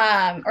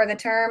 or the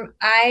term.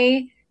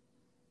 I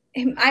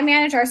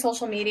manage our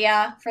social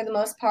media for the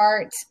most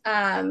part.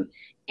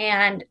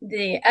 And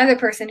the other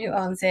person who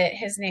owns it,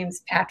 his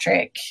name's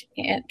Patrick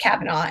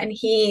Kavanaugh, and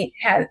he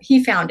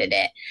founded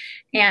it.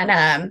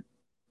 And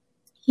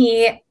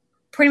he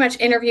pretty much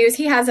interviews.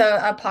 He has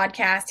a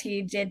podcast.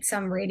 He did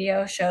some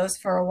radio shows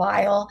for a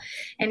while,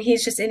 and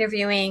he's just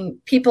interviewing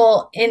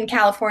people in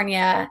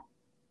California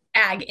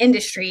ag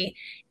industry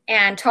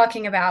and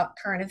talking about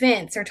current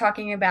events or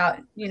talking about,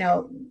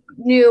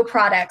 new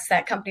products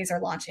that companies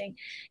are launching.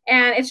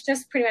 And it's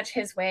just pretty much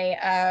his way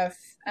of,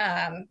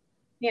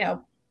 you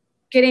know,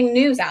 getting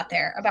news out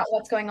there about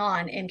what's going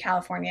on in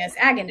California's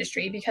ag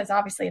industry, because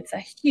obviously it's a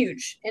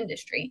huge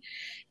industry.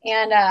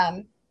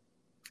 And,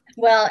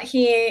 well,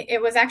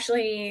 it was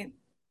actually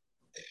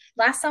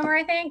last summer,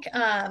 I think.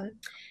 I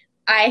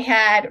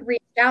had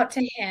reached out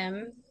to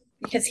him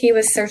because he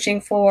was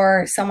searching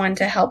for someone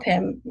to help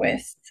him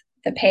with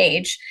the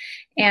page.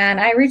 And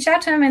I reached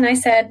out to him and I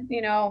said,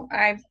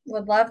 I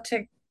would love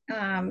to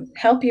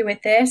help you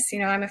with this.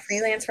 I'm a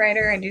freelance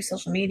writer. I do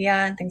social media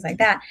and things like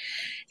that.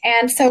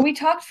 And so we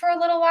talked for a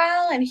little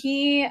while, and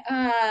he's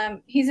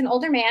an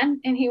older man,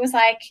 and he was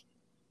like,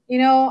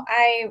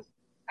 I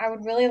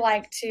would really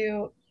like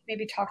to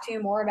maybe talk to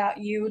you more about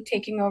you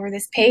taking over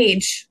this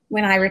page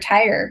when I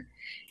retire.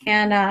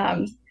 And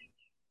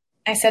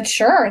I said,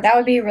 sure, that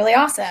would be really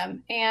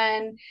awesome.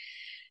 And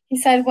he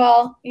said,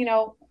 well,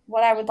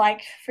 what I would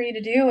like for you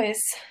to do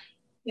is,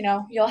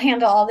 you'll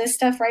handle all this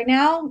stuff right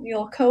now.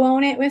 You'll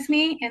co-own it with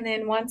me. And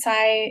then once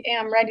I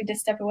am ready to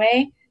step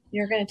away,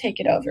 you're going to take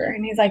it over.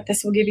 And he's like,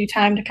 this will give you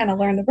time to kind of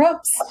learn the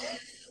ropes,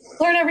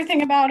 learn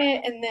everything about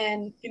it, and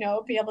then,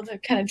 be able to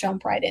kind of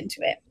jump right into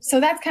it. So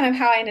that's kind of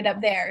how I ended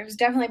up there. It was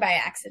definitely by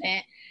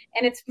accident.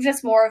 And it's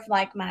just more of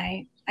like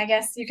I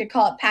guess you could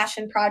call it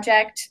passion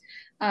project,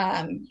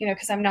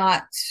 because I'm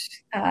not,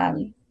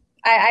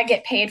 I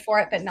get paid for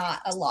it, but not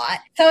a lot.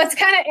 So it's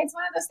one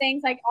of those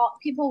things like all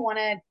people want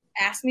to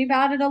ask me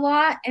about it a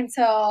lot. And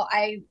so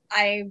I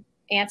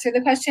answer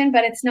the question,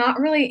 but it's not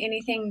really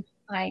anything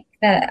like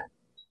that.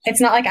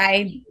 It's not like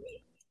I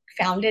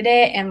founded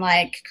it and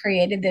like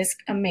created this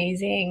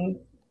amazing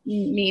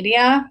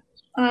media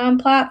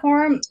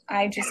platform.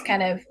 I just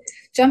kind of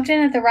jumped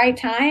in at the right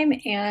time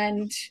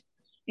and,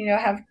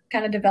 have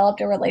kind of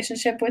developed a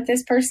relationship with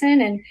this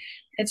person. And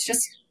it's just,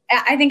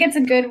 I think it's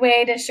a good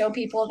way to show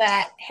people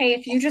that, hey,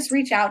 if you just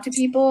reach out to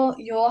people,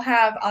 you'll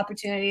have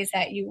opportunities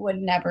that you would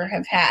never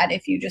have had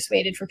if you just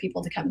waited for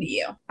people to come to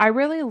you. I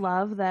really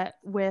love that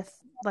with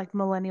like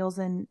millennials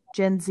and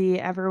Gen Z,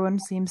 everyone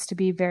seems to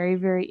be very,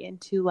 very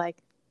into like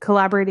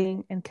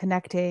collaborating and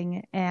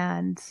connecting,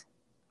 and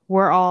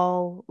we're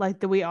all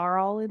like we are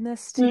all in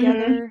this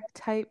together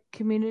type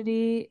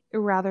community,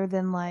 rather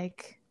than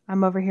like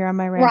I'm over here on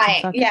my ranch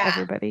and fuck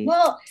everybody.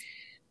 Well,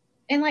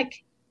 and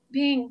like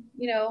being,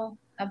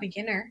 a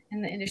beginner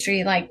in the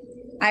industry, like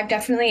I've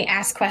definitely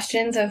asked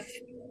questions of,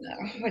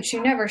 which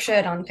you never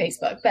should on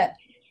Facebook, but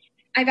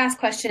I've asked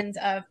questions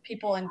of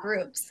people in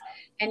groups,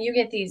 and you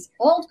get these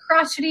old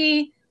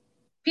crotchety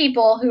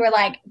people who are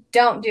like,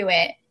 don't do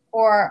it,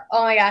 or,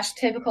 oh my gosh,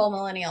 typical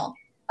millennial,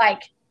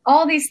 like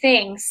all these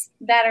things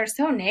that are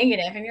so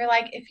negative. And you're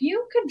like, if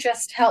you could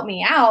just help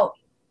me out,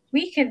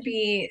 we could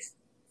be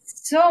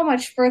so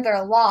much further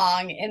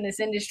along in this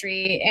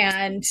industry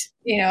and,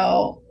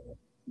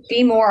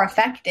 be more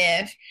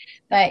effective.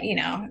 But,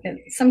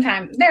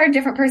 sometimes there are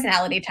different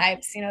personality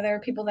types. There are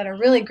people that are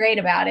really great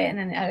about it, and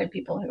then other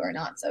people who are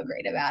not so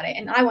great about it.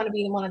 And I want to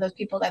be one of those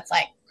people that's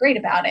like great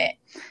about it.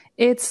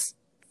 It's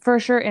for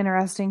sure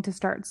interesting to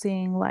start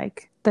seeing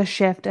like the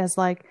shift as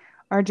like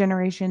our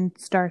generation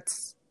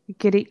starts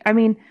getting, I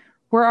mean,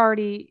 we're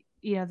already,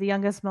 the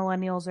youngest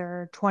millennials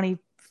are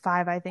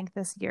 25, I think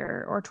this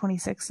year, or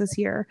 26 this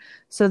year.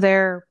 So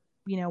they're,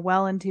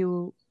 well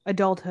into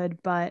adulthood,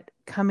 but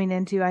coming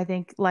into, I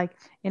think like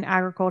in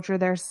agriculture,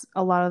 there's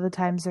a lot of the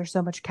times there's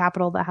so much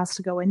capital that has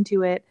to go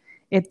into it.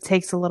 It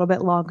takes a little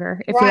bit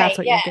longer if that's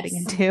what you're getting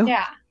into.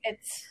 Yeah.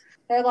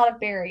 there are a lot of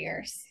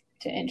barriers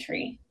to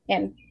entry,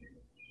 and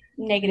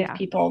negative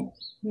people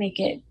make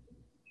it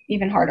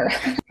even harder.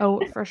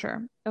 Oh, for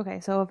sure.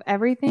 Okay, so of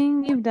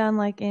everything you've done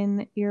like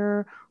in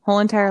your whole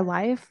entire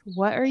life,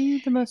 what are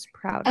you the most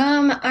proud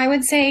of? I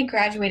would say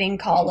graduating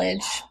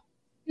college,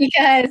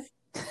 because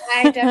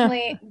I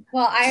definitely,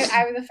 well,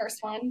 I was the first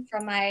one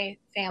from my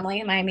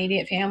family, my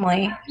immediate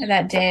family,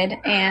 that did.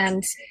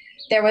 And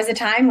there was a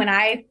time when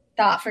I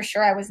thought for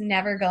sure I was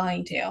never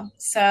going to.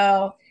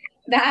 So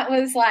that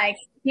was like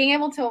being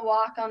able to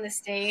walk on the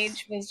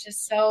stage was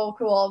just so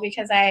cool,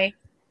 because I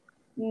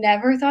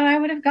never thought I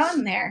would have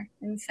gotten there.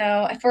 And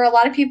so for a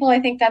lot of people, I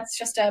think that's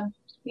just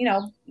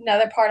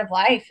another part of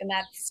life. And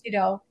that's,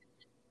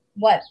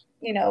 what,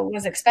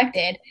 was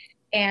expected.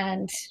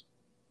 And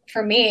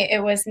for me,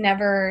 it was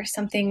never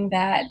something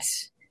that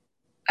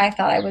I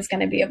thought I was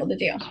going to be able to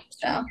do.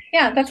 So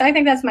yeah, I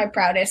think that's my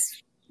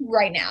proudest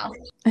right now.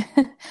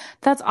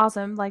 That's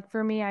awesome. Like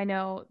for me, I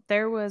know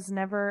there was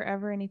never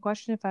ever any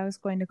question if I was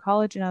going to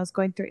college, and I was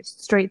going through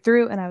straight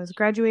through, and I was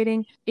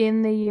graduating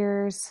in the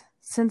years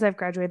since I've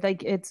graduated.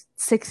 Like it's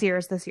 6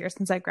 years this year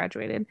since I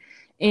graduated.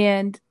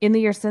 And in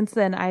the years since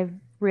then, I've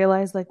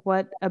realized like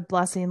what a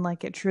blessing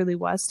like it truly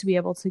was to be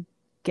able to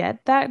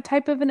get that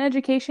type of an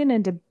education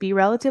and to be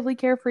relatively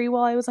carefree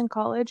while I was in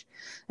college,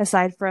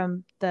 aside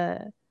from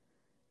the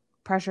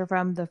pressure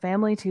from the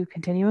family to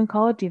continue in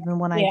college, even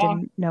when I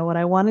didn't know what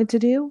I wanted to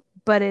do.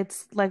 But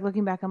it's like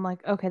looking back, I'm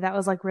like, okay, that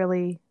was like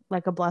really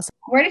like a blessing.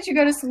 Where did you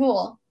go to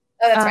school?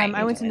 Oh, that's right.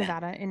 I went to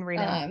Nevada in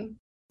Reno.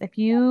 If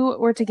you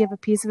were to give a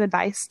piece of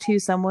advice to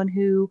someone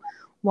who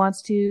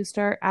wants to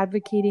start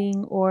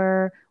advocating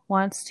or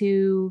wants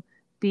to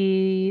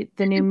be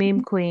the new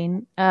meme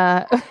queen,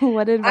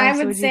 what advice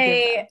would you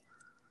give them?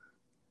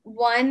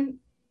 One,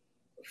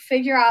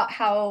 figure out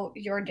how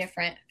you're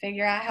different.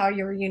 Figure out how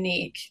you're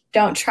unique.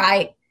 Don't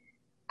try.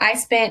 I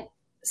spent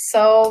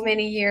so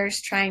many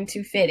years trying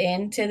to fit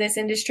into this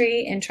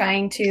industry and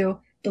trying to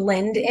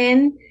blend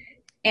in,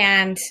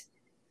 and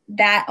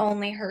that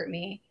only hurt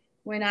me.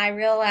 When I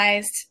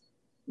realized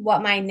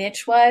what my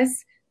niche was,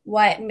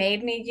 what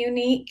made me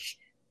unique,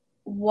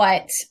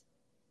 what,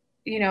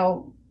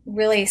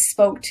 really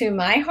spoke to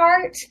my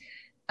heart,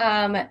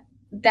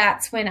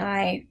 that's when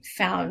I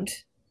found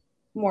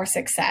more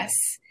success,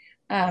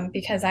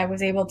 because I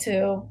was able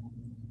to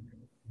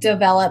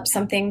develop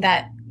something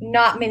that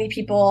not many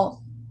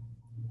people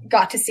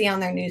got to see on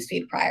their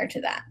newsfeed prior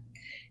to that.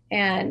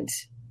 And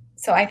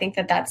so I think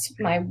that that's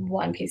my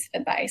one piece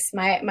of advice.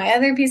 My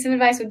other piece of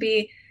advice would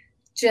be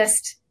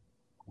just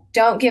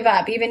don't give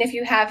up. Even if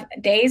you have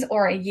days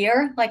or a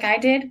year like I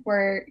did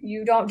where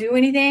you don't do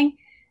anything,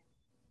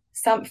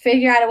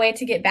 figure out a way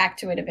to get back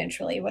to it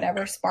eventually.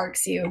 Whatever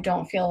sparks you,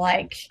 don't feel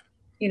like,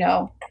 you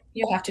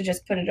have to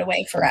just put it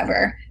away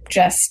forever.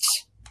 Just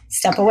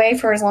step away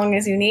for as long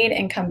as you need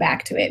and come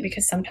back to it,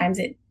 because sometimes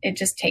it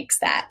just takes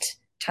that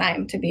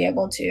time to be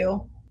able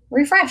to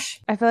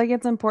refresh. I feel like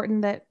it's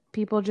important that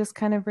people just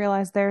kind of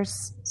realize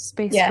there's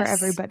space for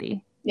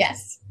everybody.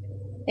 Yes.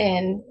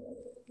 And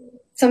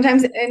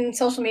sometimes in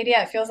social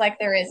media, it feels like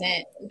there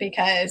isn't,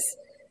 because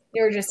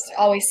you're just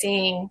always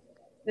seeing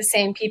the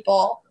same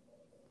people,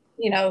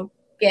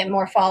 get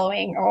more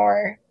following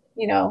or,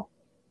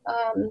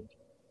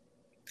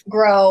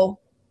 grow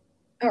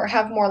or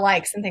have more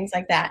likes and things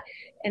like that.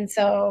 And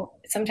so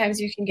sometimes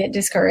you can get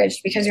discouraged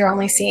because you're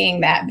only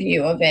seeing that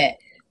view of it.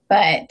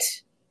 But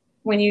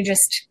when you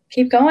just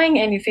keep going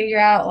and you figure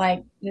out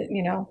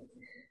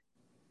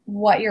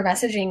what your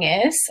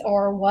messaging is,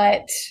 or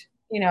what,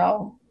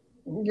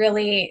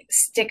 really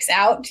sticks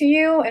out to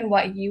you and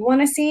what you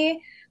want to see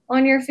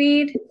on your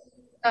feed,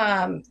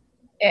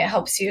 it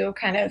helps you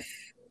kind of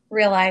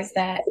realize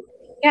that,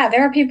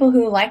 there are people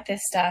who like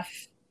this stuff,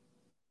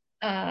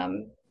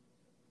 and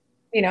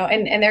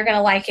they're going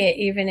to like it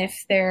even if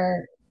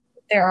there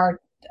are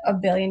a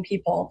billion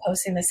people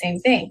posting the same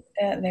thing.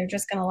 They're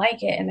just going to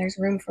like it, and there's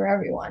room for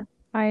everyone.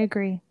 I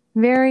agree.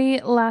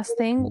 Very last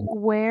thing,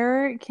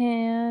 where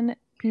can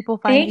people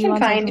find you? They can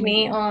find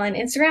me on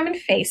Instagram and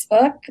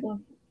Facebook,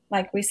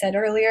 like we said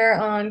earlier,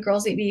 on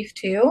Girls Eat Beef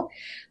too.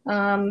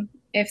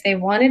 If they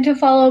wanted to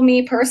follow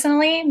me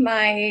personally,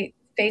 my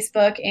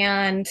Facebook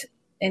and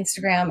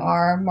Instagram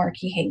are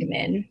Markie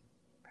Hageman.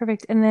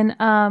 Perfect. And then,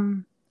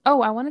 I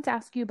wanted to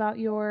ask you about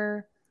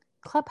your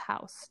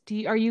Clubhouse.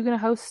 Are you going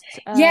to host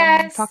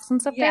talks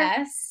and stuff there?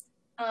 Yes.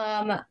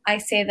 I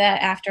say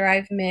that after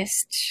I've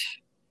missed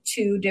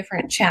 2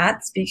 different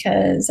chats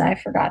because I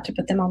forgot to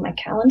put them on my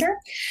calendar.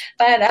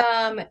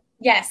 But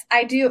yes,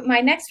 I do. My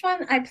next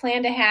one I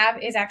plan to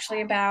have is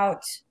actually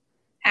about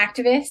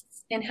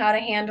activists and how to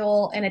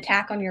handle an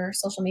attack on your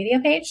social media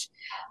page,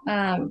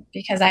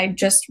 because I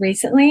just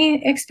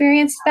recently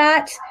experienced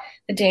that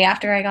the day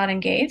after I got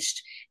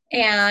engaged.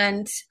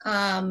 And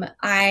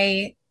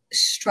I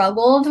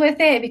struggled with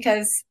it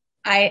because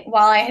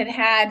while I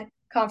had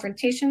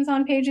confrontations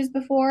on pages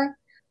before,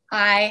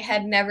 I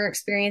had never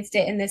experienced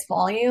it in this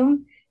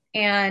volume.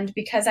 And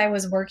because I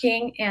was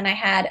working and I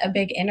had a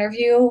big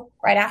interview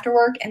right after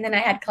work and then I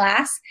had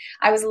class,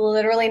 I was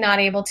literally not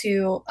able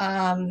to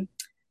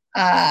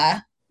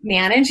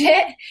manage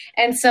it.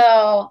 And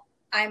so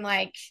I'm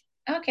like,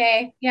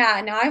 okay,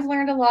 yeah, now I've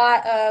learned a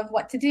lot of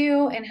what to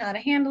do and how to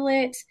handle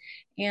it.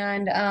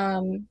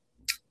 And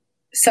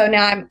so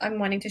now I'm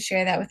wanting to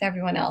share that with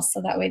everyone else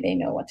so that way they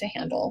know what to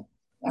handle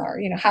or,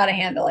 how to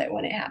handle it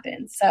when it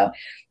happens. So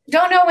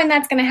don't know when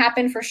that's going to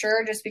happen for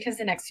sure, just because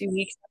the next few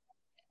weeks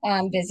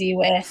I'm busy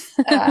with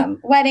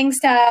wedding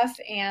stuff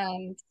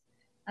and,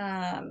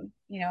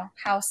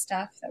 house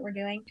stuff that we're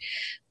doing.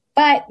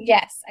 But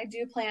yes, I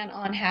do plan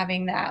on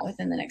having that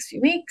within the next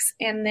few weeks.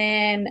 And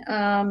then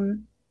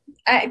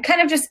I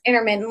kind of just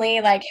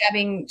intermittently like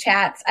having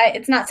chats.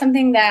 It's not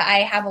something that I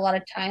have a lot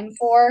of time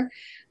for,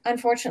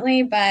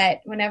 unfortunately,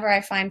 but whenever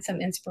I find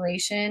some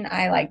inspiration,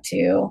 I like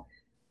to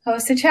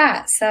host a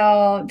chat.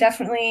 So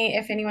definitely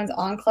if anyone's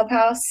on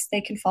Clubhouse,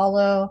 they can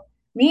follow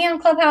me on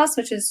Clubhouse,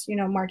 which is,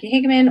 Markie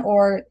Hageman,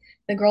 or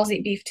the Girls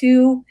Eat Beef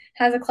 2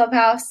 has a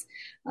Clubhouse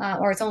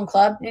or its own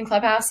club in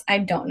Clubhouse. I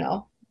don't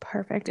know.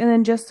 Perfect. And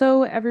then just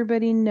so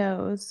everybody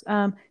knows,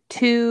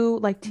 two,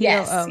 like TOO,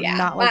 yes, yeah.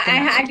 not like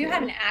I do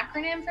have an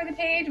acronym for the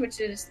page, which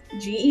is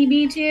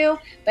GEB2,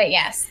 but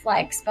yes,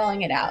 like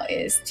spelling it out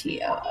is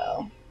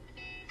TOO.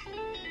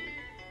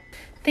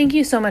 Thank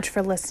you so much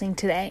for listening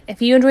today. If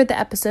you enjoyed the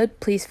episode,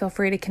 please feel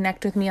free to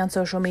connect with me on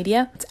social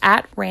media. It's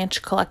at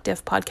Ranch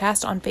Collective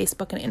Podcast on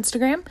Facebook and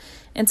Instagram,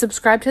 and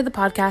subscribe to the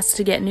podcast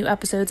to get new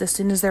episodes as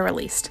soon as they're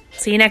released.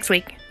 See you next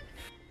week.